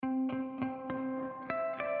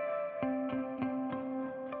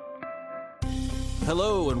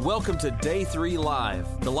Hello and welcome to Day 3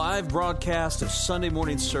 Live, the live broadcast of Sunday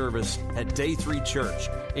morning service at Day 3 Church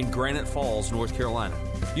in Granite Falls, North Carolina.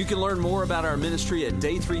 You can learn more about our ministry at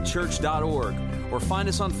day3church.org or find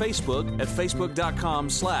us on Facebook at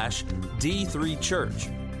facebook.com/D3Church.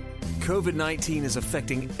 COVID-19 is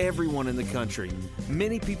affecting everyone in the country.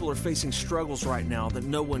 Many people are facing struggles right now that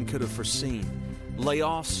no one could have foreseen.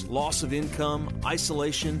 Layoffs, loss of income,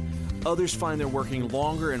 isolation. Others find they're working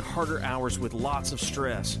longer and harder hours with lots of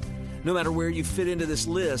stress. No matter where you fit into this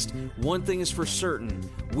list, one thing is for certain: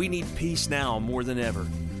 we need peace now more than ever.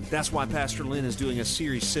 That's why Pastor Lynn is doing a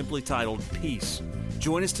series simply titled Peace.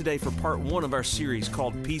 Join us today for part 1 of our series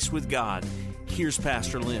called Peace with God. Here's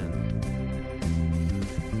Pastor Lynn.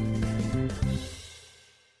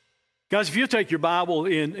 Guys, if you'll take your Bible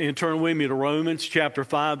and turn with me to Romans chapter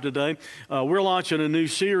 5 today, we're launching a new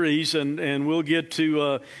series, and we'll get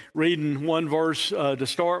to reading one verse to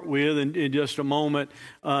start with in just a moment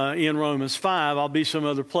in Romans 5. I'll be some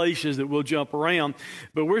other places that we'll jump around,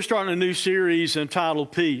 but we're starting a new series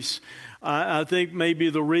entitled Peace. I think maybe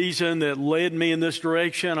the reason that led me in this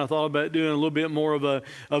direction, I thought about doing a little bit more of a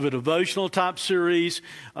devotional type series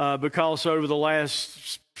because over the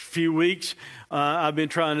last few weeks, I've been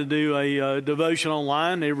trying to do a devotion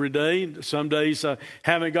online every day. Some days I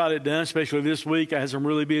haven't got it done, especially this week. I had some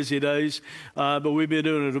really busy days. But we've been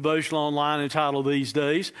doing a devotional online entitled These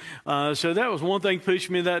Days. So that was one thing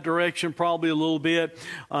pushing me in that direction probably a little bit.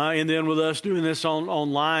 And then with us doing this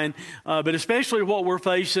online. But especially what we're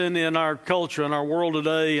facing in our culture, in our world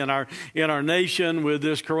today, in our nation with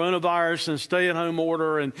this coronavirus and stay-at-home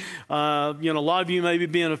order. And, a lot of you may be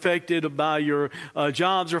being affected by your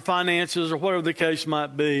jobs or finances or whatever the case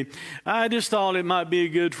might be. I just thought it might be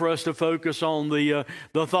good for us to focus on the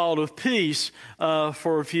thought of peace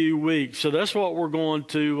for a few weeks. So that's what we're going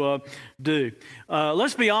to do.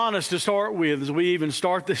 Let's be honest to start with, as we even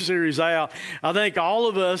start this series out. I think all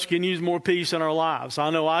of us can use more peace in our lives.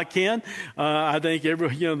 I know I can. I think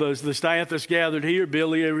the staff that's gathered here,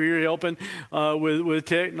 Billy over here helping with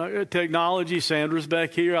technology, Sandra's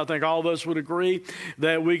back here. I think all of us would agree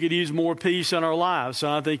that we could use more peace in our lives.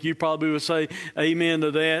 So I think you probably would say amen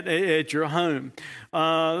to that at your home.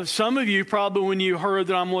 Some of you probably, when you heard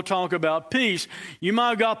that I'm going to talk about peace, you might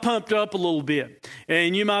have got pumped up a little bit.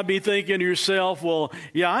 And you might be thinking to yourself, well,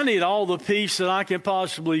 yeah, I need all the peace that I can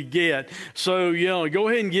possibly get. So, go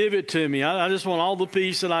ahead and give it to me. I just want all the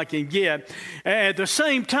peace that I can get. At the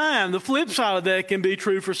same time, the flip side of that can be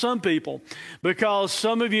true for some people. Because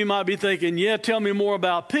some of you might be thinking, yeah, tell me more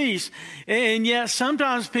about peace. And yet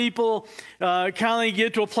sometimes people kind of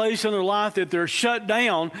get to a place in their life that they're shut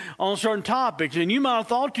down on certain topics. And you might have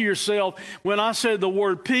thought to yourself, when I said the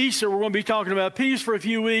word peace, or we're going to be talking about peace for a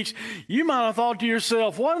few weeks, you might have thought to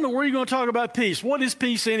yourself, what in the world are you going to talk about peace? What is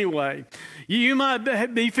peace anyway? You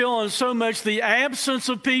might be feeling so much the absence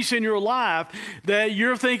of peace in your life that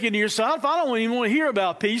you're thinking to yourself, I don't even want to hear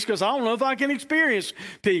about peace because I don't know if I can experience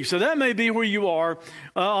peace. So that may be where you are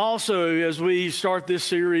also as we start this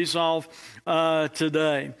series off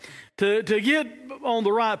today. To get on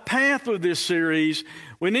the right path with this series,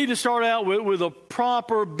 we need to start out with a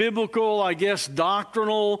proper biblical,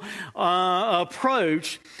 doctrinal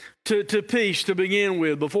approach to peace to begin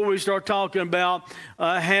with, before we start talking about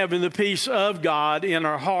having the peace of God in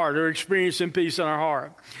our heart or experiencing peace in our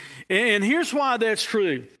heart. And here's why that's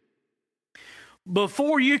true.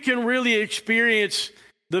 Before you can really experience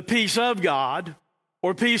the peace of God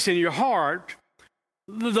or peace in your heart,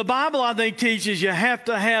 the Bible, I think, teaches you have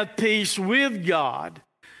to have peace with God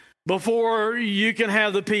before you can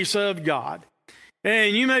have the peace of God.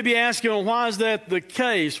 And you may be asking, well, why is that the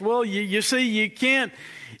case? Well, you see, you can't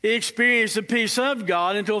experience the peace of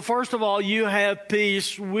God until, first of all, you have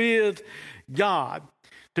peace with God.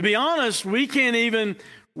 To be honest, we can't even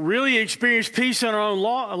really experience peace in our own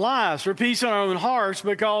lives or peace in our own hearts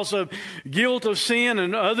because of guilt of sin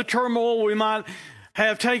and other turmoil we might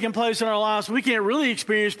have taken place in our lives. We can't really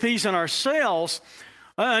experience peace in ourselves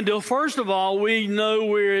until, first of all, we know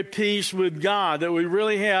we're at peace with God, that we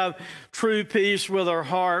really have true peace with our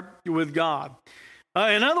heart with God.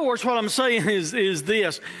 In other words, what I'm saying is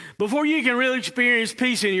this. Before you can really experience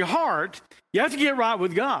peace in your heart, you have to get right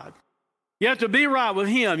with God. You have to be right with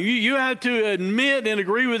Him. You have to admit and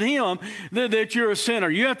agree with Him that you're a sinner.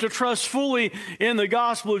 You have to trust fully in the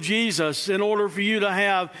gospel of Jesus in order for you to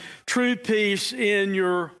have true peace in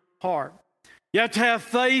your heart. You have to have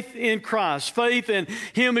faith in Christ, faith in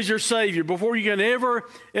Him as your Savior before you can ever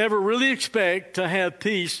really expect to have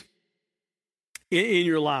peace in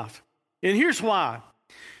your life. And here's why.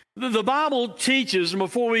 The Bible teaches, and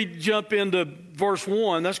before we jump into verse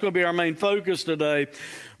 1, that's going to be our main focus today,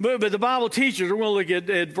 but the Bible teaches, we're going to look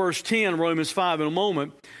at verse 10, Romans 5 in a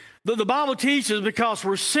moment. The Bible teaches because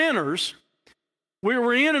we're sinners,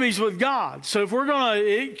 we're enemies with God. So if we're going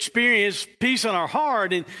to experience peace in our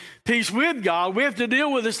heart and peace with God, we have to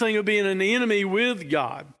deal with this thing of being an enemy with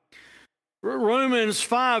God. Romans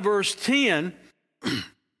 5 verse 10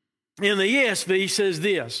 in the ESV says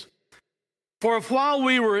this, "For if while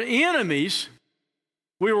we were enemies,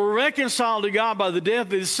 we were reconciled to God by the death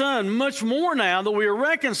of His Son, much more now that we are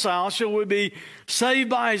reconciled shall we be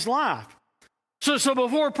saved by His life." So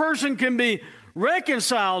before a person can be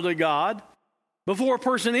reconciled to God, before a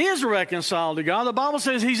person is reconciled to God, the Bible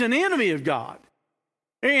says he's an enemy of God.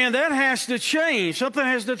 And that has to change. Something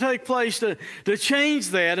has to take place to change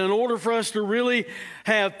that in order for us to really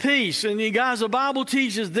have peace. And you guys, the Bible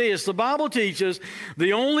teaches this. The Bible teaches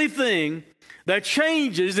the only thing that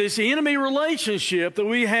changes this enemy relationship that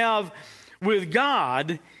we have with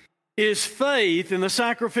God is faith in the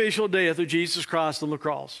sacrificial death of Jesus Christ on the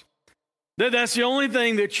cross. That's the only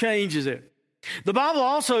thing that changes it. The Bible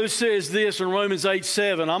also says this in Romans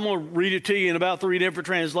 8:7. I'm going to read it to you in about 3 different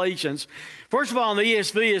translations. First of all, in the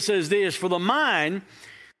ESV, it says this, "For the mind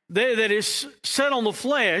that is set on the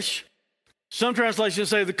flesh," some translations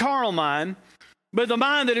say the carnal mind, "but the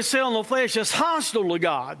mind that is set on the flesh is hostile to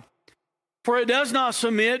God, for it does not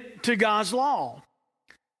submit to God's law,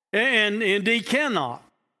 and indeed cannot."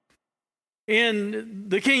 In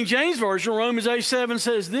the King James Version, Romans 8:7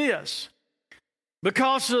 says this,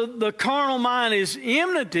 "Because the carnal mind is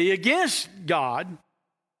enmity against God,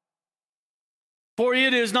 for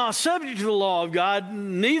it is not subject to the law of God,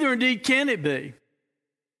 neither indeed can it be."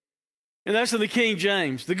 And that's in the King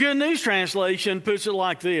James. The Good News Translation puts it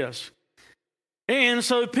like this, "And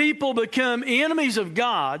so people become enemies of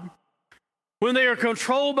God when they are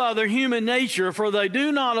controlled by their human nature, for they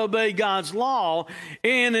do not obey God's law,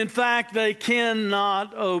 and in fact they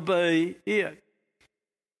cannot obey it."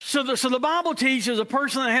 So the Bible teaches a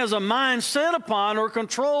person that has a mind set upon or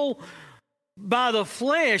controlled by the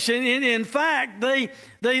flesh, and in fact, they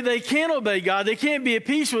can't obey God. They can't be at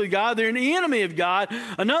peace with God. They're an enemy of God.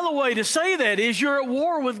 Another way to say that is you're at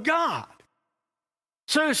war with God.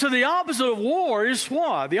 So the opposite of war is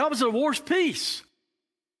what? The opposite of war is peace.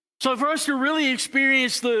 So for us to really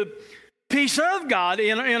experience the peace of God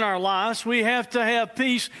in our lives, we have to have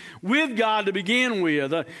peace with God to begin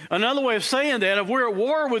with. Another way of saying that, if we're at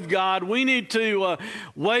war with God, we need to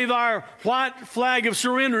wave our white flag of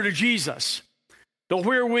surrender to Jesus, to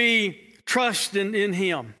where we trust in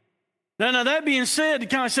Him. Now that being said, to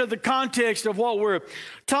kind of set the context of what we're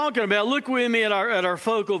talking about, look with me at our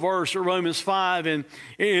focal verse at Romans 5 and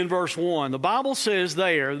in verse 1. The Bible says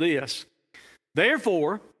there this,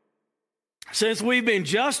 "Therefore, since we've been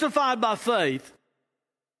justified by faith,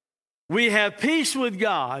 we have peace with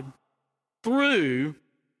God through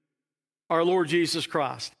our Lord Jesus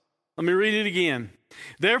Christ." Let me read it again.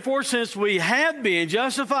 "Therefore, since we have been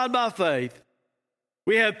justified by faith,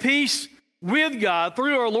 we have peace with God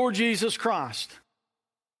through our Lord Jesus Christ."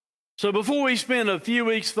 So before we spend a few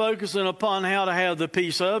weeks focusing upon how to have the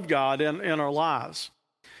peace of God in our lives,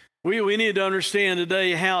 we need to understand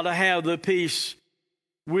today how to have the peace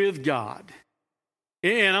with God.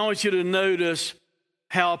 And I want you to notice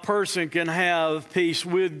how a person can have peace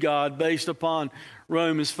with God based upon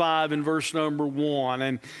Romans 5 and verse number 1.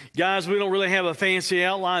 And guys, we don't really have a fancy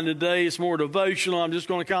outline today. It's more devotional. I'm just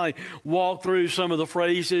going to kind of walk through some of the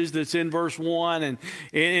phrases that's in verse 1.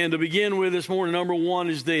 And to begin with this morning, number 1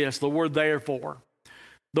 is this, the word therefore.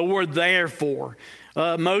 The word therefore.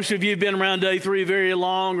 Most of you have been around day 3 very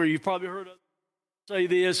long, or you've probably heard of say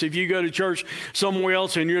this. If you go to church somewhere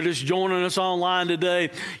else and you're just joining us online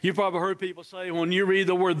today, you've probably heard people say when you read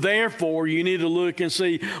the word therefore, you need to look and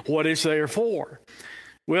see what it's there for.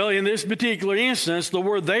 Well, in this particular instance, the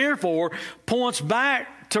word therefore points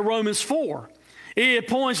back to Romans 4. It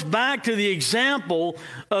points back to the example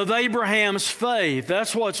of Abraham's faith.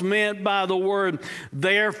 That's what's meant by the word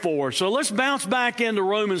therefore. So let's bounce back into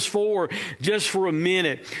Romans 4 just for a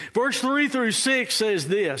minute. Verse 3 through 6 says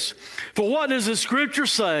this, "For what does the scripture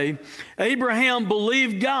say? Abraham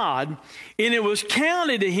believed God, and it was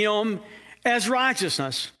counted to him as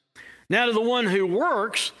righteousness. Now to the one who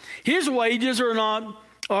works, his wages are not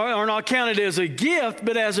counted as a gift,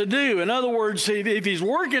 but as a due." In other words, if he's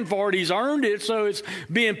working for it, he's earned it, so it's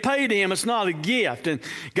being paid to him. It's not a gift. And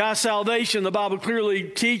God's salvation, the Bible clearly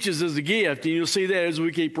teaches, is a gift, and you'll see that as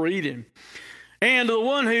we keep reading. "And the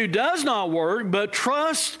one who does not work, but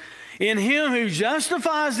trusts in Him who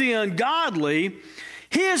justifies the ungodly,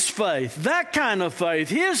 his faith," that kind of faith,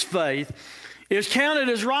 his faith, is counted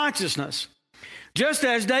as righteousness. Just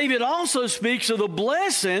as David also speaks of the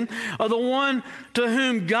blessing of the one to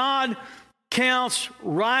whom God counts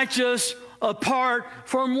righteous apart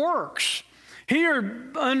from works.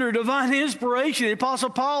 Here, under divine inspiration, the Apostle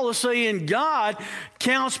Paul is saying God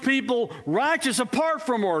counts people righteous apart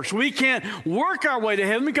from works. We can't work our way to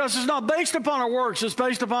heaven because it's not based upon our works. It's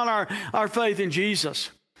based upon our faith in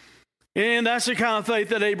Jesus. And that's the kind of faith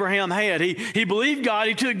that Abraham had. He believed God.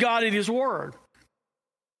 He took God at His word.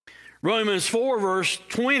 Romans 4, verse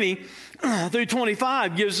 20 through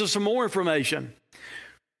 25 gives us some more information.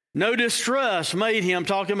 No distrust made him,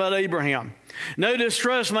 talking about Abraham, no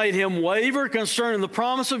distrust made him waver concerning the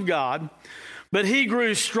promise of God, but he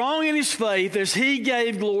grew strong in his faith as he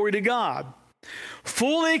gave glory to God,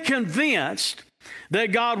 fully convinced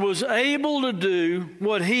that God was able to do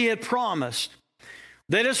what He had promised.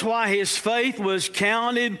 That is why his faith was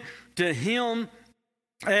counted to him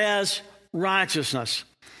as righteousness.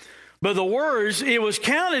 But the words, it was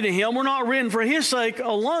counted to him, were not written for his sake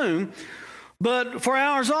alone, but for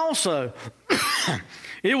ours also.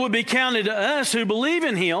 It would be counted to us who believe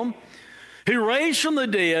in Him, who raised from the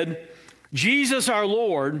dead Jesus our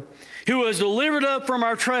Lord, who was delivered up from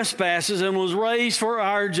our trespasses and was raised for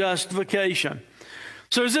our justification.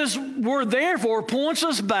 So as this word therefore points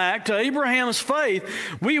us back to Abraham's faith,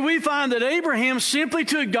 we find that Abraham simply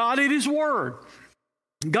took God at His word.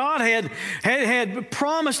 God had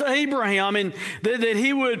promised Abraham that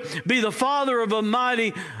he would be the father of a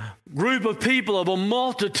mighty group of people, of a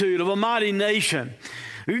multitude, of a mighty nation.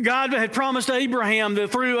 God had promised Abraham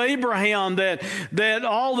that through Abraham that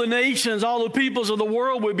all the nations, all the peoples of the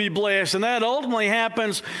world would be blessed, and that ultimately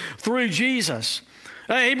happens through Jesus.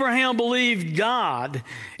 Abraham believed God,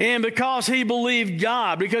 and because he believed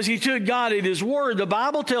God, because he took God at His word, the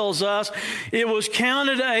Bible tells us it was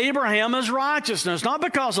counted to Abraham as righteousness, not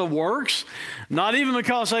because of works, not even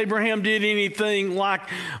because Abraham did anything like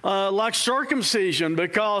circumcision,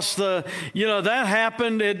 because that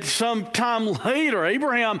happened at some time later.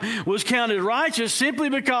 Abraham was counted righteous simply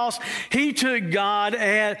because he took God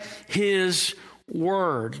at His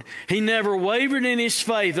word. He never wavered in his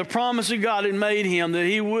faith. The promise of God had made him that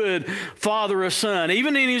he would father a son,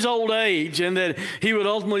 even in his old age, and that he would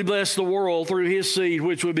ultimately bless the world through his seed,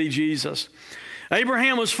 which would be Jesus.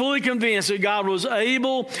 Abraham was fully convinced that God was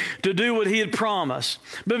able to do what He had promised.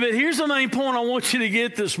 But here's the main point I want you to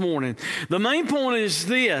get this morning. The main point is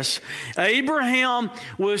this: Abraham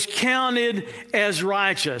was counted as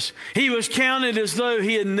righteous. He was counted as though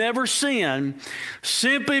he had never sinned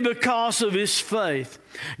simply because of his faith.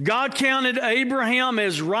 God counted Abraham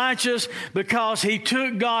as righteous because he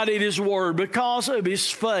took God at His word, because of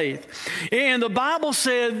his faith. And the Bible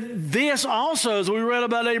said this also, as we read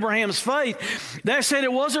about Abraham's faith, that said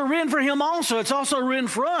it wasn't written for him also, it's also written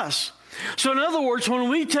for us. So in other words, when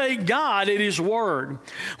we take God at His word,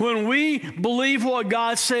 when we believe what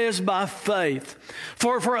God says by faith,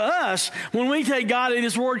 for us, when we take God at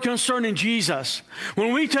His word concerning Jesus,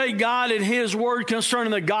 when we take God at His word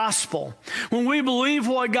concerning the gospel, when we believe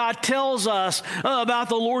what God tells us about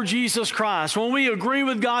the Lord Jesus Christ, when we agree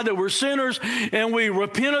with God that we're sinners and we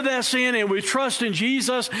repent of that sin and we trust in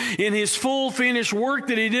Jesus, in His full finished work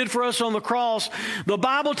that He did for us on the cross, the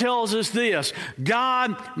Bible tells us this: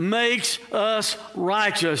 God makes us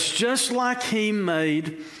righteous, just like He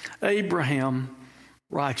made Abraham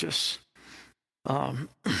righteous.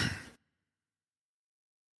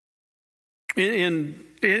 In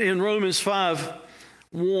Romans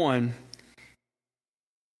 5:1,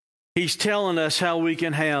 he's telling us how we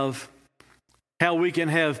can have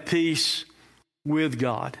peace with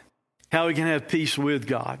God. How we can have peace with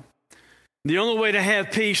God. The only way to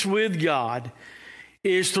have peace with God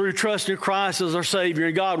is through trusting Christ as our Savior.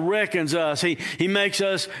 And God reckons us. He makes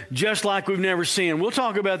us just like we've never sinned. We'll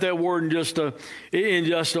talk about that word in just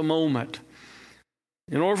a moment.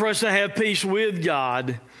 In order for us to have peace with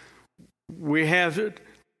God, we have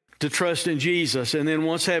to trust in Jesus. And then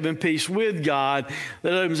once having peace with God,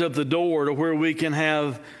 that opens up the door to where we can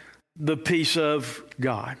have the peace of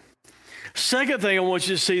God. Second thing I want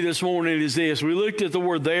you to see this morning is this. We looked at the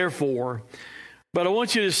word therefore, but I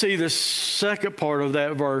want you to see the second part of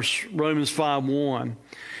that verse, Romans 5:1.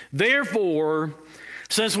 Therefore,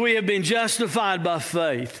 since we have been justified by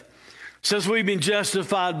faith,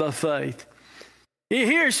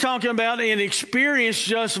 here it's talking about an experienced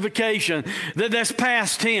justification. That's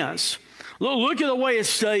past tense. Look at the way it's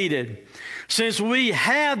stated. Since we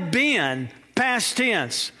have been, past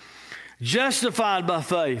tense, justified by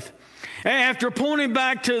faith. After pointing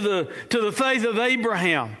back to the faith of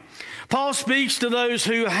Abraham, Paul speaks to those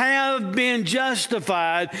who have been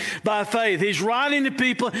justified by faith. He's writing to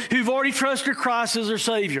people who've already trusted Christ as their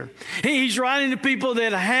Savior. He's writing to people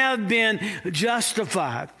that have been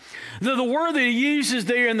justified. The word that he uses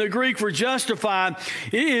there in the Greek for justified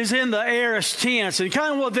is in the aorist tense. And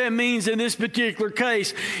kind of what that means in this particular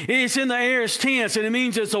case, it's in the aorist tense, and it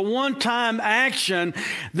means it's a one-time action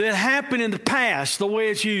that happened in the past, the way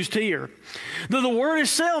it's used here. The word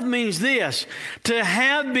itself means this: to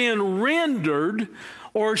have been rendered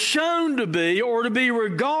or shown to be or to be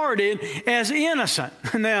regarded as innocent.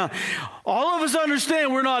 Now, all of us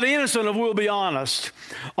understand we're not innocent if we'll be honest.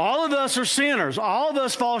 All of us are sinners. All of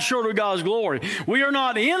us fall short of God's glory. We are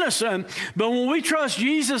not innocent, but when we trust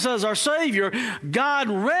Jesus as our Savior, God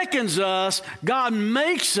reckons us, God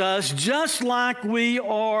makes us just like we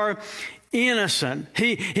are innocent.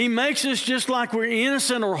 He makes us just like we're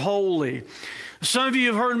innocent or holy. Some of you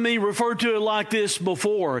have heard me refer to it like this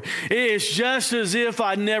before. It's just as if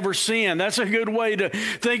I'd never sinned. That's a good way to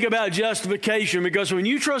think about justification, because when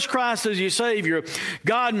you trust Christ as your Savior,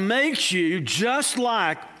 God makes you just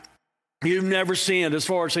like you've never sinned as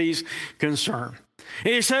far as He's concerned.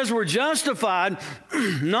 It says we're justified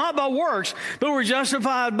not by works, but we're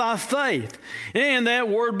justified by faith. And that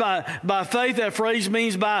word by faith, that phrase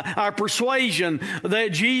means by our persuasion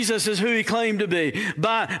that Jesus is who He claimed to be,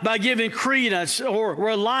 by giving credence or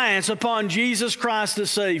reliance upon Jesus Christ the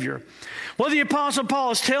Savior. What the Apostle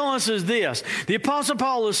Paul is telling us is this. The Apostle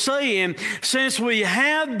Paul is saying, since we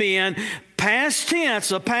have been past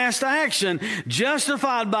tense, a past action,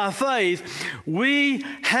 justified by faith, we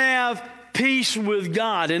have peace with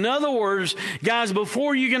God. In other words, guys,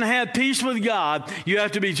 before you can have peace with God, you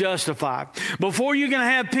have to be justified. Before you can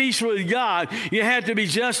have peace with God, you have to be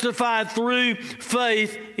justified through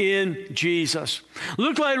faith in Jesus.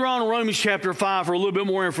 Look later on in Romans chapter 5 for a little bit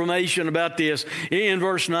more information about this in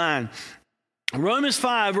verse 9. Romans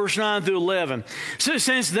 5, verse 9 through 11. So,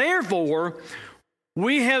 since therefore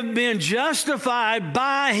we have been justified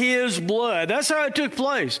by His blood. That's how it took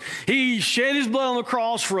place. He shed His blood on the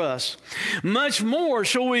cross for us. Much more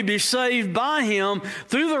shall we be saved by Him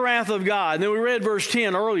through the wrath of God. And then we read verse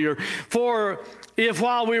 10 earlier. For if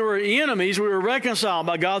while we were enemies, we were reconciled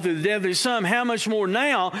by God through the death of His Son, how much more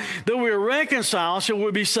now that we are reconciled shall we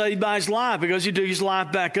be saved by His life, because He took His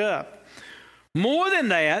life back up. More than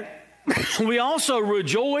that, we also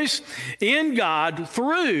rejoice in God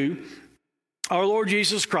through our Lord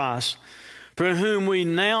Jesus Christ, from whom we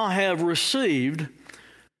now have received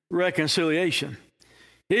reconciliation.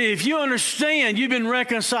 If you understand you've been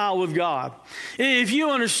reconciled with God, if you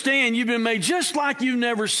understand you've been made just like you've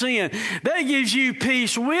never sinned, that gives you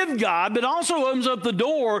peace with God, but also opens up the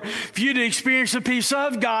door for you to experience the peace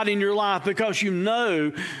of God in your life, because you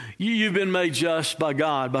know you've been made just by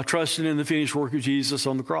God by trusting in the finished work of Jesus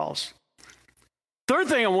on the cross. Third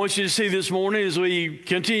thing I want you to see this morning as we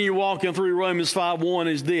continue walking through Romans 5:1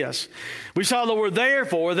 is this. We saw the word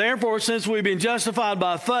therefore, since we've been justified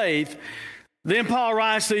by faith, then Paul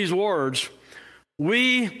writes these words: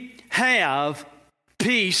 we have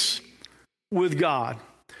peace with God.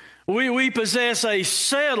 We possess a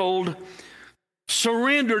settled,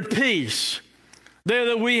 surrendered peace there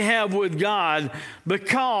that we have with God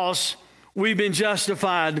because we've been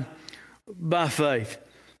justified by faith.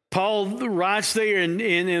 Paul writes there in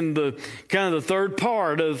the kind of the third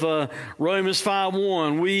part of Romans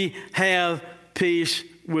 5:1, we have peace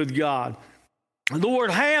with God. The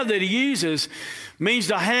word have that he uses means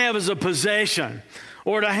to have as a possession,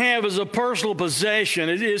 or to have as a personal possession.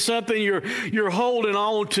 It is something you're holding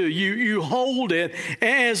on to. You hold it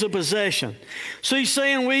as a possession. So he's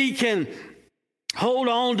saying we can hold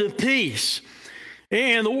on to peace.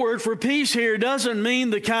 And the word for peace here doesn't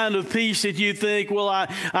mean the kind of peace that you think, well,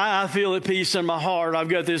 I feel at peace in my heart. I've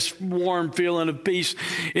got this warm feeling of peace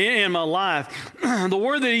in my life. The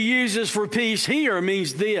word that he uses for peace here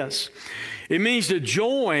means this. It means to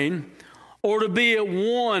join or to be at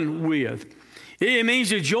one with. It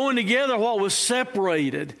means to join together what was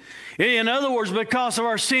separated. In other words, because of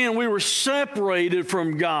our sin, we were separated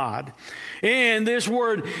from God. And this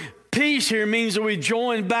word peace here means that we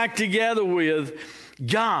join back together with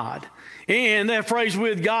God. And that phrase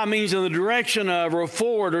with God means in the direction of or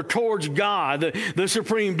forward or towards God, the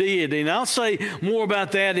supreme deity. And I'll say more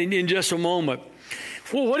about that in just a moment.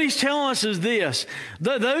 Well, what he's telling us is this.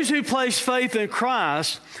 Those who place faith in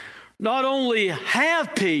Christ not only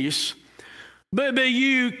have peace, but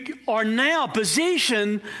you are now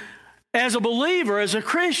positioned as a believer, as a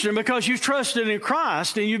Christian, because you've trusted in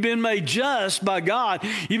Christ and you've been made just by God,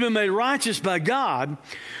 you've been made righteous by God,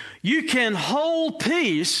 you can hold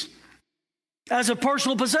peace as a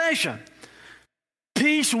personal possession.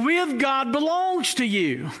 peace with God belongs to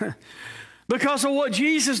you. Because of what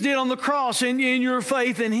Jesus did on the cross and in your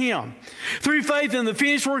faith in Him. Through faith in the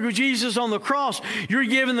finished work of Jesus on the cross, you're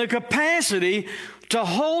given the capacity to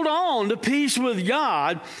hold on to peace with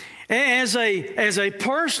God as a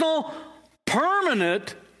personal,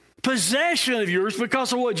 permanent possession of yours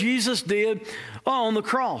because of what Jesus did on the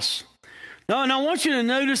cross. Now, and I want you to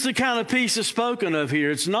notice the kind of peace that's spoken of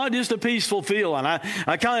here. It's not just a peaceful feeling. I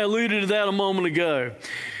kind of alluded to that a moment ago.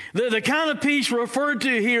 The kind of peace referred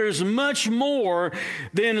to here is much more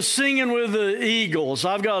than singing with the Eagles.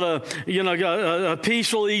 I've got a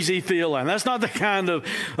peaceful, easy feeling. That's not the kind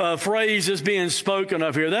of phrase that's being spoken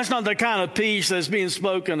of here. That's not the kind of peace that's being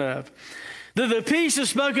spoken of. The peace that's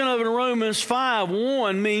spoken of in Romans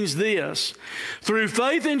 5:1 means this: through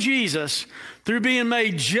faith in Jesus, through being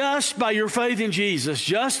made just by your faith in Jesus,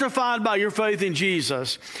 justified by your faith in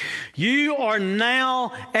Jesus, you are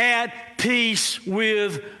now at peace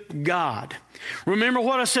with God. Remember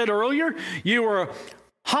what I said earlier? You were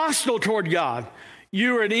hostile toward God.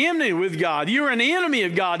 You were an enemy with God. You were an enemy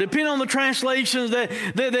of God, depending on the translations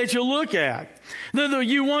that you look at.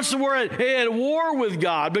 You once were at war with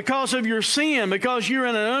God because of your sin, because you're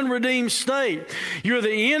in an unredeemed state. You're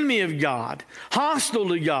the enemy of God, hostile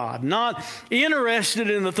to God, not interested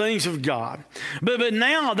in the things of God. But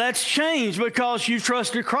now that's changed because you've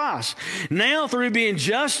trusted Christ. Now, through being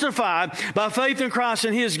justified by faith in Christ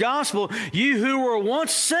and His gospel, you who were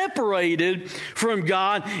once separated from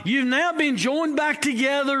God, you've now been joined back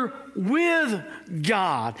together with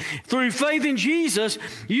God. Through faith in Jesus,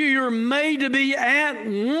 you're made to be at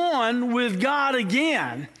one with God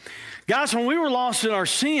again. Guys, when we were lost in our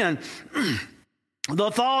sin, the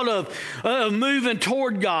thought of moving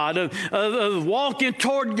toward God, of walking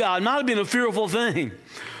toward God, might have been a fearful thing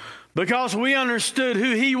because we understood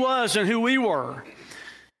who He was and who we were.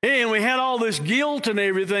 And we had all this guilt and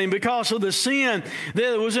everything because of the sin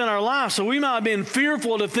that was in our life. So we might have been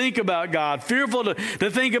fearful to think about God, fearful to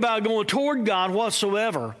think about going toward God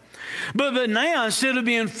whatsoever. But now, instead of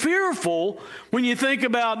being fearful, when you think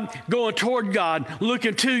about going toward God,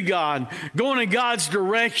 looking to God, going in God's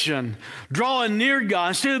direction, drawing near God,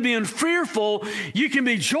 instead of being fearful, you can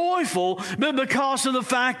be joyful, but because of the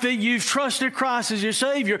fact that you've trusted Christ as your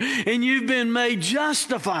Savior and you've been made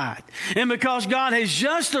justified. And because God has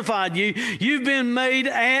justified you, you've been made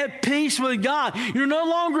at peace with God. You're no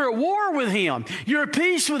longer at war with Him. You're at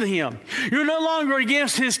peace with Him. You're no longer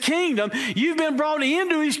against His kingdom. You've been brought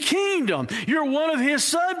into His kingdom. You're one of His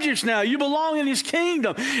subjects now. You belong in His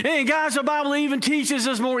kingdom. And guys, the Bible even teaches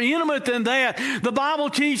us more intimate than that. The Bible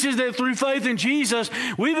teaches that through faith in Jesus,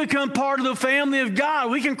 we become part of the family of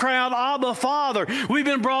God. We can cry out, Abba, Father. We've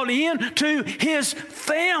been brought into His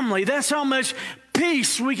family. That's how much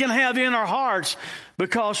peace we can have in our hearts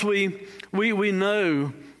because we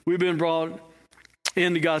know we've been brought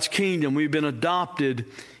into God's kingdom. We've been adopted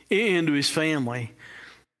into His family.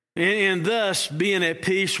 And thus, being at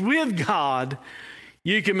peace with God,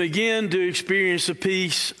 you can begin to experience the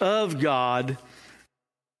peace of God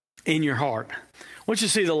in your heart. I want you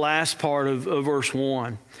to see the last part of verse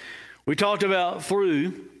 1. We talked about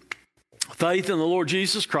through faith in the Lord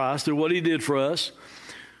Jesus Christ, through what He did for us,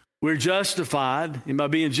 we're justified. And by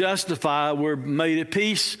being justified, we're made at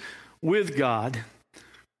peace with God.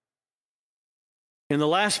 In the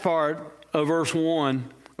last part of verse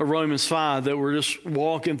 1 of Romans 5 that we're just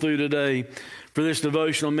walking through today for this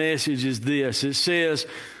devotional message is this. It says,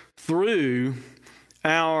 through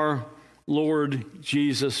our Lord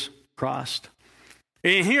Jesus Christ.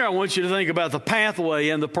 And here I want you to think about the pathway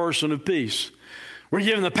and the person of peace. We're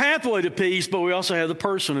given the pathway to peace, but we also have the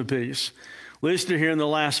person of peace. Listed here in the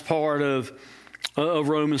last part of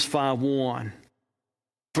Romans 5:1.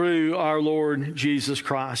 Through our Lord Jesus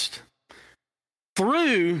Christ.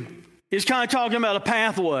 Through is kind of talking about a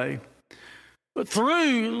pathway. But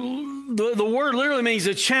through, the word literally means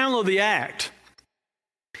the channel of the act.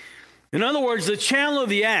 In other words, the channel of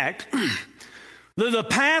the act, the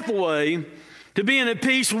pathway to being at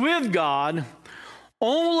peace with God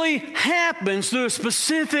only happens through a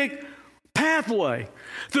specific pathway,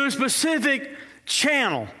 through a specific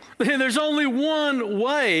channel. And there's only one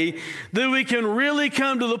way that we can really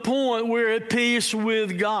come to the point where we're at peace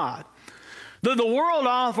with God. The world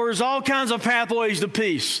offers all kinds of pathways to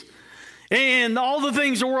peace. And all the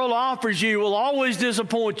things the world offers you will always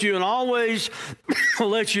disappoint you and always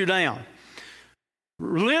let you down.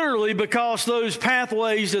 Literally, because those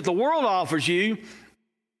pathways that the world offers you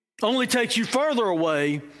only takes you further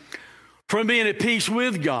away from being at peace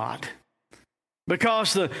with God.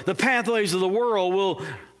 Because the pathways of the world will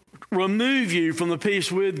remove you from the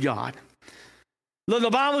peace with God. The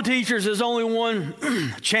Bible teaches there's only one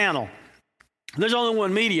channel. There's only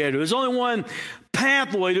one mediator. There's only one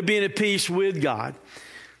pathway to being at peace with God.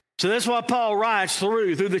 So that's why Paul writes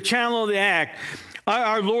through the channel of the act,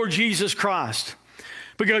 our Lord Jesus Christ.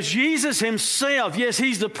 Because Jesus himself, yes,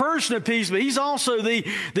 he's the person of peace, but he's also the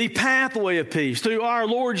pathway of peace through our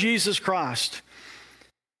Lord Jesus Christ.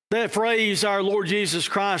 That phrase, our Lord Jesus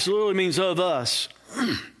Christ, literally means of us.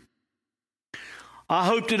 I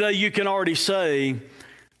hope today you can already say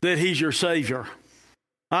that he's your Savior.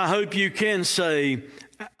 I hope you can say,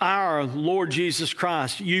 our Lord Jesus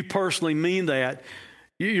Christ. You personally mean that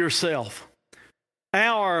yourself.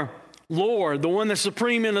 Our Lord, the one that's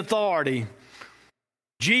supreme in authority,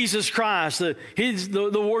 Jesus Christ. The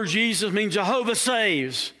word Jesus means Jehovah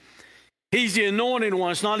saves. He's the anointed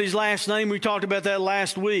one. It's not his last name. We talked about that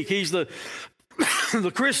last week. He's the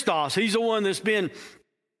Christos. He's the one that's been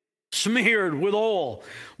smeared with oil,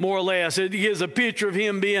 more or less. It gives a picture of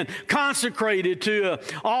him being consecrated to an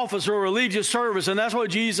office or a religious service, and that's what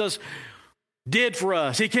Jesus did for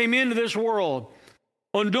us. He came into this world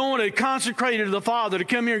anointed, consecrated to the Father to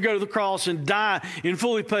come here and go to the cross and die and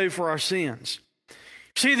fully pay for our sins.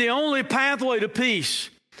 See, the only pathway to peace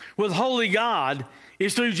with holy God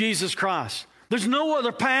is through Jesus Christ. There's no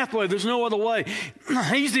other pathway. There's no other way.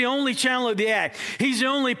 He's the only channel of the act. He's the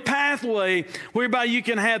only pathway whereby you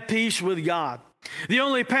can have peace with God. The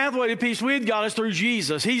only pathway to peace with God is through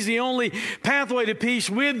Jesus. He's the only pathway to peace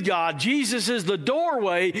with God. Jesus is the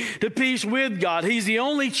doorway to peace with God. He's the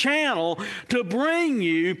only channel to bring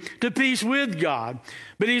you to peace with God.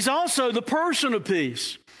 But he's also the person of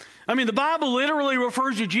peace. I mean, the Bible literally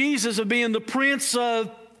refers to Jesus as being the Prince of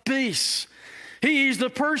Peace. He's the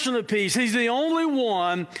person of peace. He's the only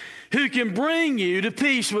one who can bring you to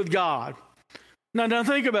peace with God. Now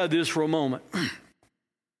think about this for a moment.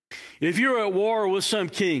 If you're at war with some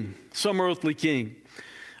king, some earthly king,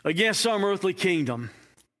 against some earthly kingdom,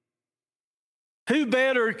 who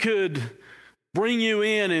better could bring you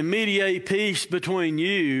in and mediate peace between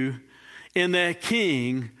you and that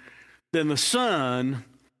king than the son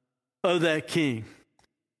of that king?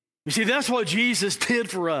 You see, that's what Jesus did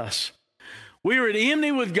for us. We were at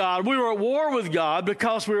enmity with God. We were at war with God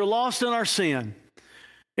because we were lost in our sin.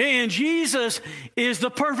 And Jesus is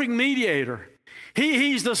the perfect mediator.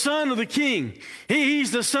 He's the Son of the King.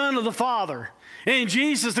 He's the Son of the Father. And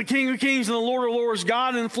Jesus, the King of Kings and the Lord of Lords,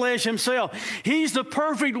 God in flesh himself. He's the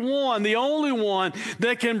perfect one, the only one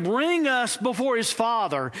that can bring us before his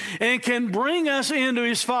Father and can bring us into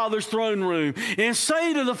his Father's throne room and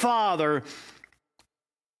say to the Father,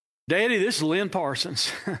 Daddy, this is Lynn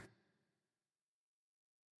Parsons.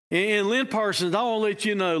 And Lynn Parsons, I want to let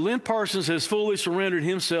you know, Lynn Parsons has fully surrendered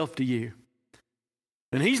himself to you.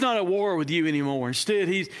 And he's not at war with you anymore. Instead,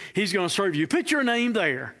 he's going to serve you. Put your name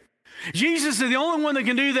there. Jesus is the only one that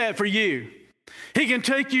can do that for you. He can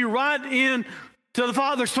take you right in to the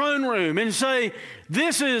Father's throne room and say,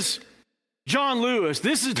 this is John Lewis.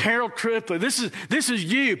 This is Harold Triplett. This is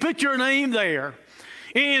you. Put your name there.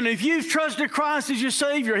 And if you've trusted Christ as your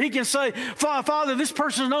Savior, he can say, Father, this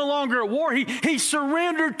person is no longer at war. He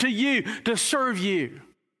surrendered to you to serve you.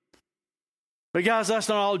 But guys, that's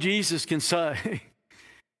not all Jesus can say.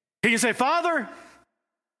 He can say, Father,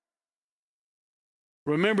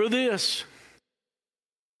 remember this.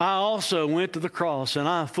 I also went to the cross and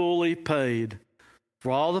I fully paid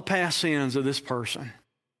for all the past sins of this person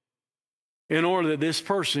in order that this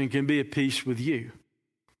person can be at peace with you.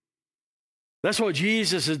 That's what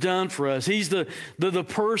Jesus has done for us. He's the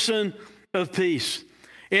person of peace.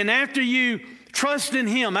 And after you trust in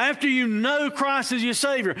him, after you know Christ as your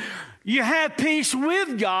Savior, you have peace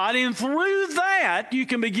with God, and through that, you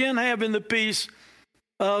can begin having the peace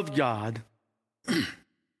of God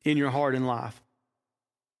in your heart and life.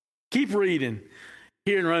 Keep reading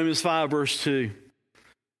here in Romans 5, verse 2.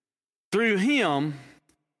 Through him,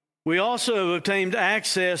 we also have obtained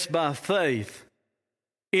access by faith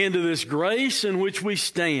into this grace in which we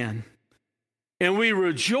stand, and we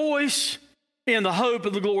rejoice in the hope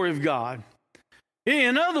of the glory of God.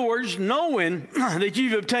 In other words, knowing that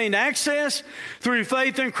you've obtained access through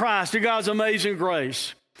faith in Christ to God's amazing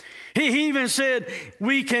grace. He even said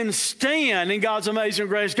we can stand in God's amazing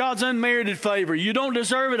grace, God's unmerited favor. You don't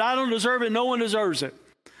deserve it, I don't deserve it, no one deserves it.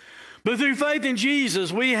 But through faith in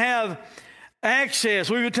Jesus, we have access.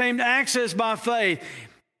 We've obtained access by faith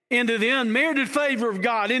into the unmerited favor of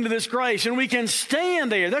God, into this grace, and we can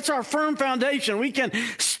stand there. That's our firm foundation. We can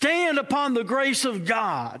stand upon the grace of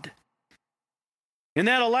God. And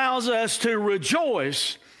that allows us to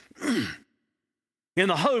rejoice in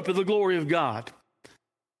the hope of the glory of God.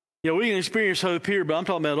 Yeah, we can experience hope here, but I'm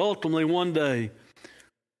talking about ultimately one day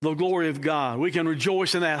the glory of God. We can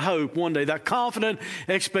rejoice in that hope one day, that confident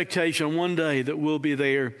expectation one day that we'll be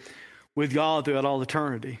there with God throughout all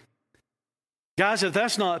eternity. Guys, if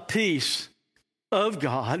that's not peace of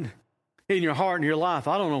God in your heart and your life,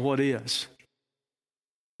 I don't know what is.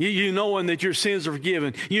 You knowing that your sins are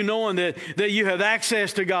forgiven. You knowing that you have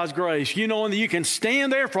access to God's grace. You knowing that you can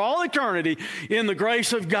stand there for all eternity in the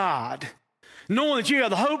grace of God. Knowing that you have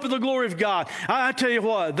the hope of the glory of God. I tell you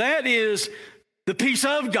what, that is the peace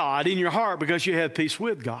of God in your heart because you have peace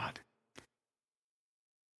with God.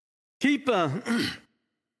 Keep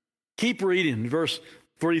reading verse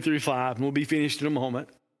 3-5, and we'll be finished in a moment.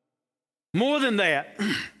 More than that,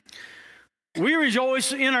 we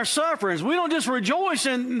rejoice in our sufferings. We don't just rejoice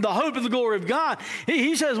in the hope of the glory of God.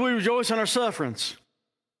 He says we rejoice in our sufferings.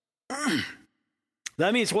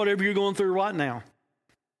 That means whatever you're going through right now.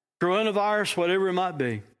 Coronavirus, whatever it might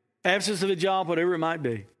be. Absence of a job, whatever it might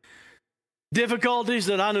be. Difficulties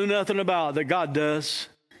that I know nothing about that God does,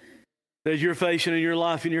 that you're facing in your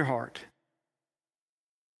life, in your heart.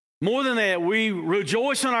 More than that, we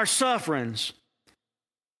rejoice in our sufferings,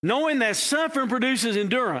 knowing that suffering produces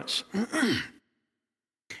endurance. And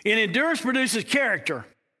endurance produces character.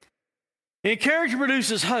 And character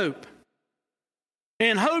produces hope.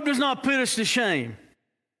 And hope does not put us to shame.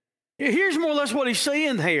 Here's more or less what he's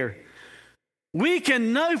saying here. We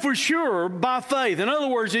can know for sure by faith. In other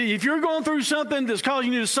words, if you're going through something that's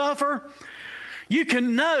causing you to suffer, you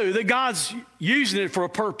can know that God's using it for a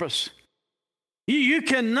purpose. You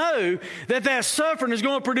can know that suffering is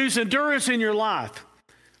going to produce endurance in your life.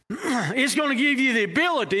 It's going to give you the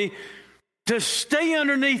ability to stay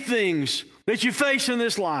underneath things that you face in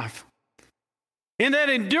this life. And that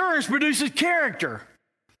endurance produces character.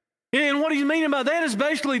 And what he's meaning by that is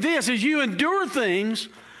basically this, as you endure things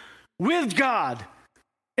with God,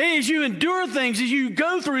 as you endure things, as you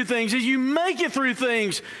go through things, as you make it through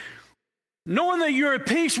things, knowing that you're at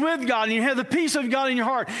peace with God and you have the peace of God in your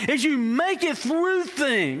heart, as you make it through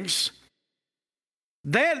things,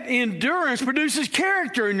 that endurance produces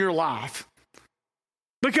character in your life.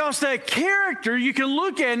 Because that character you can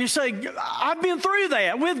look at and you say, I've been through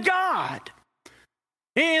that with God.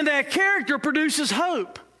 And that character produces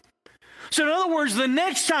hope. So in other words, the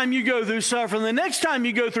next time you go through suffering, the next time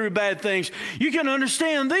you go through bad things, you can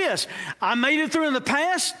understand this. I made it through in the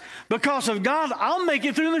past because of God. I'll make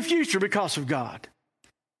it through in the future because of God.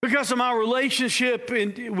 Because of my relationship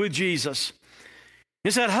with Jesus.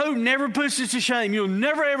 It's that hope never puts us to shame. You'll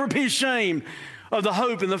never ever be ashamed of the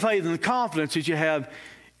hope and the faith and the confidence that you have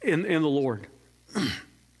in the Lord.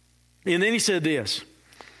 And then he said this.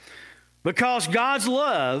 Because God's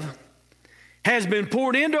love has been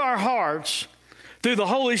poured into our hearts through the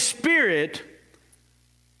Holy Spirit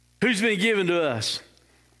who's been given to us.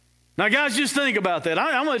 Now, guys, just think about that.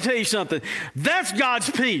 I'm going to tell you something. That's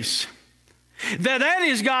God's peace. That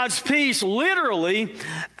is God's peace literally,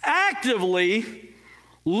 actively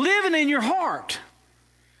living in your heart.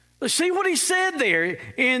 See what he said there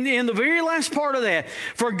in the very last part of that.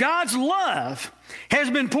 For God's love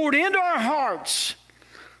has been poured into our hearts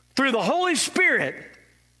through the Holy Spirit.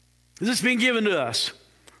 This has been given to us.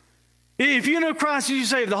 If you know Christ as you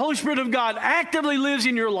say, the Holy Spirit of God actively lives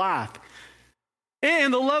in your life.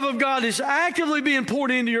 And the love of God is actively being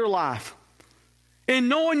poured into your life. And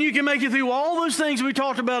knowing you can make it through all those things we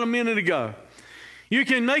talked about a minute ago. You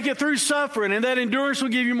can make it through suffering, and that endurance will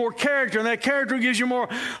give you more character, and that character gives you more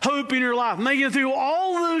hope in your life. Making it through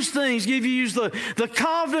all those things give you the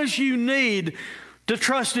confidence you need to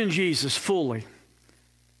trust in Jesus fully.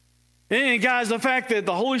 And guys, the fact that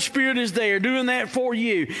the Holy Spirit is there doing that for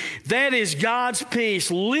you, that is God's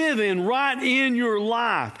peace living right in your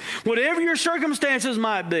life. Whatever your circumstances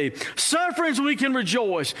might be, sufferings we can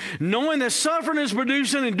rejoice, knowing that suffering is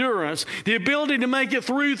producing endurance, the ability to make it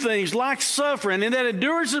through things like suffering, and that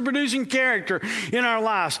endurance is producing character in our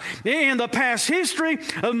lives. And the past history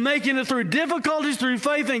of making it through difficulties, through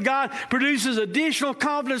faith in God, produces additional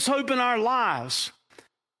confidence, hope in our lives.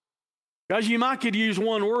 Guys, you might could use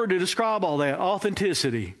one word to describe all that: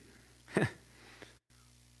 authenticity.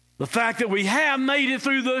 The fact that we have made it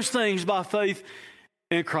through those things by faith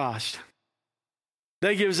in Christ.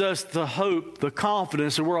 That gives us the hope, the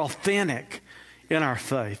confidence that we're authentic in our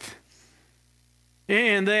faith.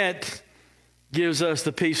 And that gives us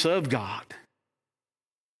the peace of God.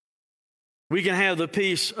 We can have the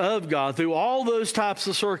peace of God through all those types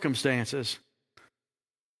of circumstances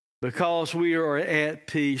because we are at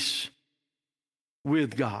peace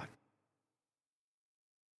with God.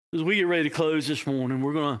 As we get ready to close this morning,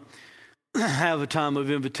 we're going to have a time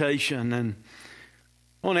of invitation, and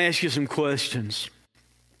I want to ask you some questions.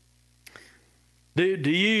 Do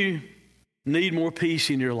you need more peace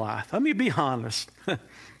in your life? Let me be honest.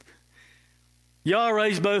 Y'all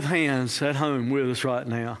raise both hands at home with us right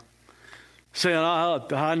now, saying,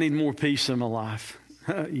 I need more peace in my life.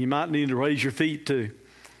 You might need to raise your feet too.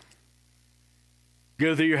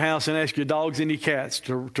 Go through your house and ask your dogs and your cats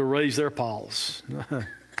to raise their paws.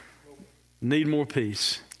 Need more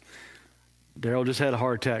peace. Daryl just had a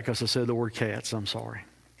heart attack because I said the word cats. I'm sorry.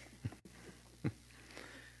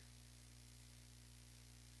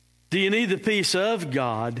 Do you need the peace of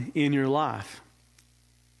God in your life?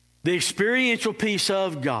 The experiential peace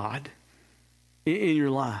of God in your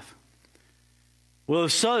life? Well,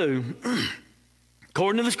 if so,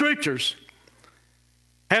 according to the Scriptures,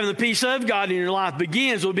 having the peace of God in your life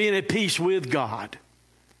begins with being at peace with God.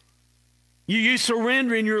 You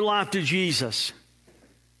surrendering your life to Jesus.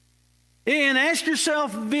 And ask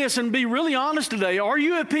yourself this and be really honest today. Are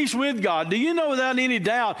you at peace with God? Do you know without any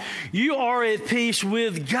doubt you are at peace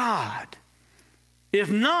with God?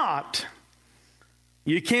 If not,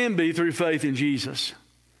 you can be through faith in Jesus.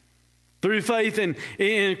 Through faith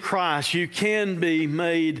in Christ, you can be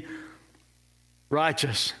made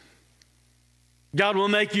righteous. God will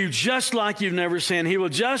make you just like you've never sinned. He will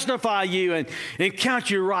justify you and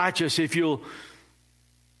count you righteous if you'll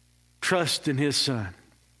trust in His Son.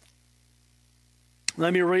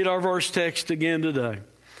 Let me read our verse text again today.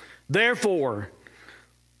 Therefore,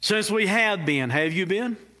 since we have been, have you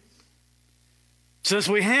been? Since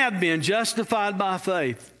we have been justified by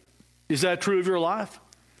faith, is that true of your life?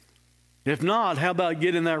 If not, how about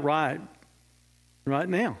getting that right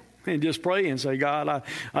now? And just pray and say, God,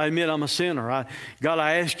 I admit I'm a sinner. God,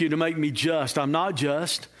 I ask you to make me just. I'm not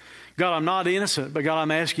just. God, I'm not innocent, but God,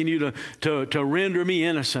 I'm asking you to render me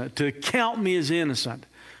innocent, to count me as innocent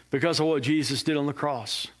because of what Jesus did on the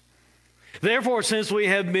cross. Therefore, since we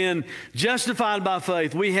have been justified by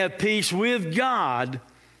faith, we have peace with God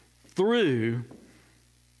through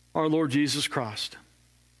our Lord Jesus Christ.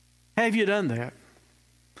 Have you done that?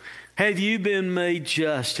 Have you been made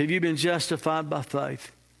just? Have you been justified by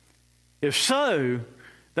faith? If so,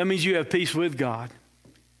 that means you have peace with God.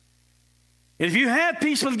 And if you have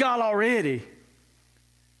peace with God already,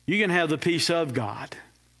 you can have the peace of God.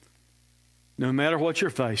 No matter what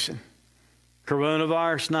you're facing.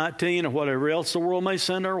 Coronavirus 19 or whatever else the world may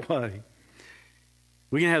send our way.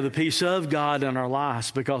 We can have the peace of God in our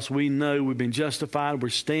lives because we know we've been justified. We're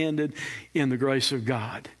standing in the grace of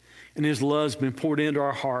God. And His love's been poured into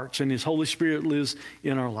our hearts. And His Holy Spirit lives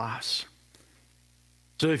in our lives.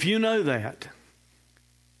 So if you know that,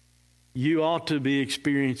 you ought to be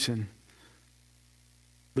experiencing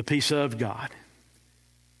the peace of God.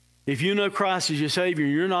 If you know Christ as your Savior,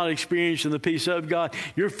 you're not experiencing the peace of God,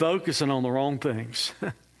 you're focusing on the wrong things.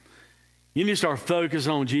 You need to start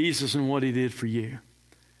focusing on Jesus and what He did for you.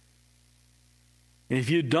 And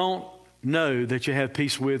if you don't know that you have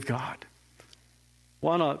peace with God,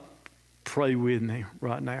 why not pray with me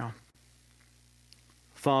right now?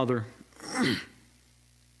 Father,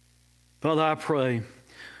 I pray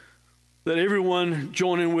that everyone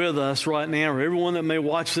joining with us right now, or everyone that may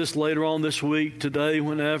watch this later on this week, today,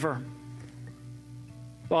 whenever,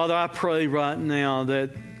 Father, I pray right now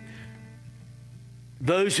that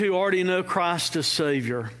those who already know Christ as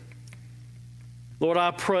Savior, Lord,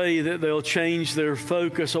 I pray that they'll change their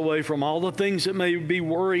focus away from all the things that may be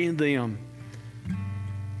worrying them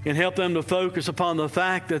and help them to focus upon the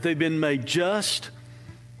fact that they've been made just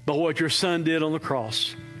by what your Son did on the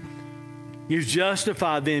cross. You've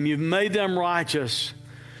justified them. You've made them righteous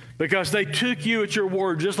because they took you at your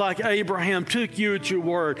word, just like Abraham took you at your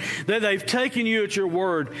word. That they've taken you at your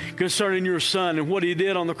word concerning your Son and what He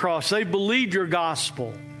did on the cross. They believed your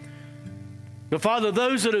gospel. But Father,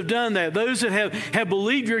 those that have done that, those that have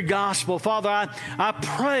believed your gospel, Father, I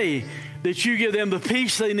pray that you give them the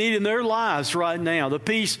peace they need in their lives right now, the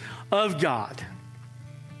peace of God.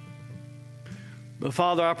 But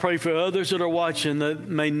Father, I pray for others that are watching that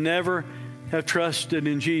may never have trusted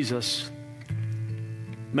in Jesus.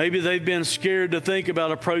 Maybe they've been scared to think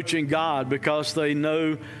about approaching God because they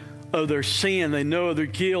know of their sin, they know of their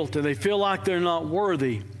guilt, and they feel like they're not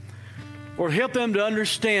worthy. Or help them to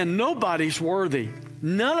understand nobody's worthy.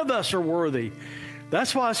 None of us are worthy.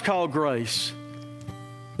 That's why it's called grace.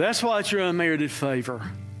 That's why it's your unmerited favor.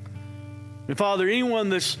 And Father, anyone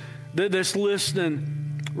that's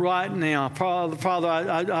listening right now, Father,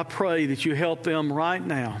 I pray that you help them right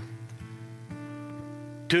now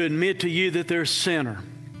to admit to you that they're a sinner,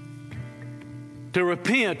 to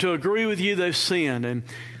repent, to agree with you they've sinned, and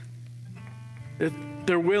that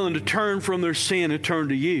they're willing to turn from their sin and turn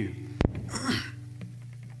to you.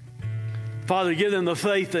 Father, give them the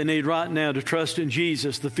faith they need right now to trust in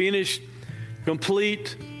Jesus, the finished,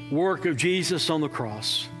 complete work of Jesus on the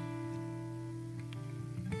cross.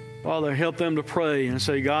 Father, help them to pray and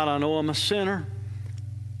say, God, I know I'm a sinner.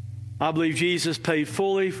 I believe Jesus paid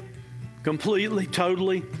fully, completely,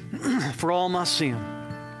 totally for all my sin.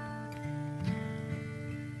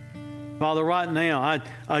 Father, right now,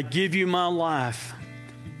 I give you my life.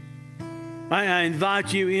 I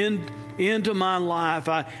invite you into my life.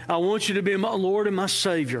 I want you to be my Lord and my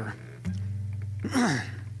Savior.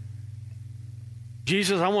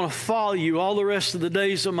 Jesus, I want to follow you all the rest of the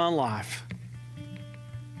days of my life.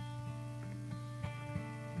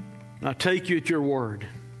 And I take you at your word.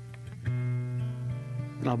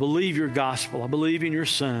 And I believe your gospel. I believe in your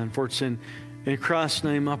Son. For it's in Christ's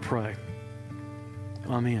name I pray.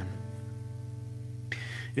 Amen.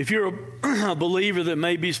 If you're a believer that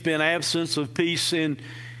maybe has been absence of peace in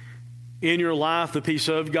your life, the peace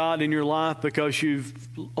of God in your life, because you've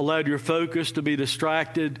allowed your focus to be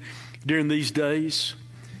distracted during these days,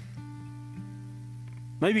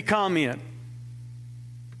 maybe comment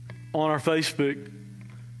on our Facebook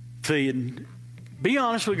feed and be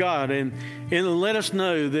honest with God and let us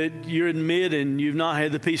know that you're admitting you've not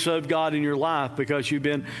had the peace of God in your life because you've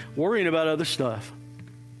been worrying about other stuff.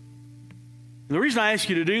 And the reason I ask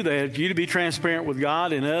you to do that is you to be transparent with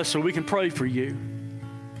God and us so we can pray for you.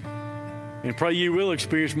 And pray you will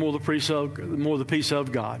experience more of the peace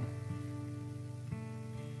of God.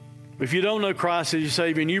 If you don't know Christ as your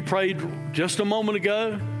Savior and you prayed just a moment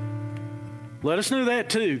ago, let us know that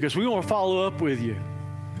too, because we want to follow up with you.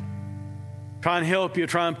 Try and help you,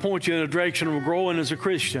 try and point you in a direction of growing as a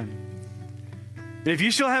Christian. And if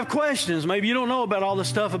you still have questions, maybe you don't know about all the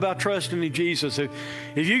stuff about trusting in Jesus. If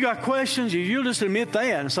you got questions, if you'll just admit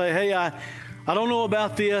that and say, hey, I don't know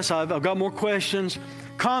about this, I've got more questions,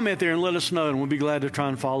 comment there and let us know, and we'll be glad to try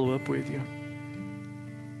and follow up with you.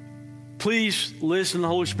 Please listen to the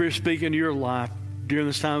Holy Spirit speaking to your life during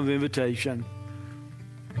this time of invitation.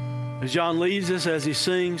 As John leads us, as he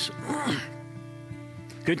sings,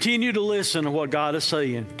 continue to listen to what God is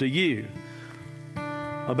saying to you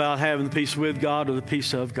about having the peace with God or the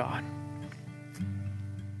peace of God.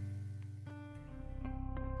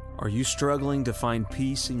 Are you struggling to find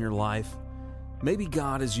peace in your life? Maybe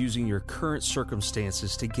God is using your current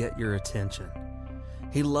circumstances to get your attention.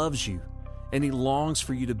 He loves you, and He longs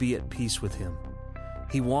for you to be at peace with Him.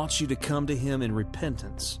 He wants you to come to Him in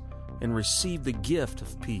repentance and receive the gift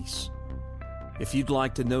of peace. If you'd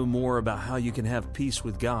like to know more about how you can have peace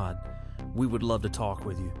with God, we would love to talk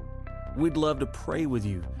with you. We'd love to pray with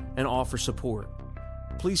you and offer support.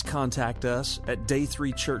 Please contact us at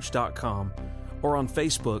day3church.com or on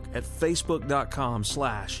Facebook at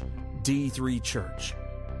facebook.com/D3Church.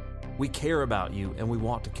 We care about you and we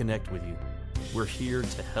want to connect with you. We're here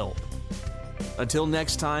to help. Until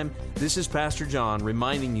next time, this is Pastor John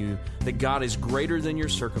reminding you that God is greater than your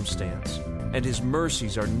circumstance and His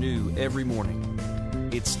mercies are new every morning.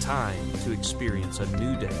 It's time to experience a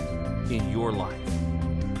new day in your life.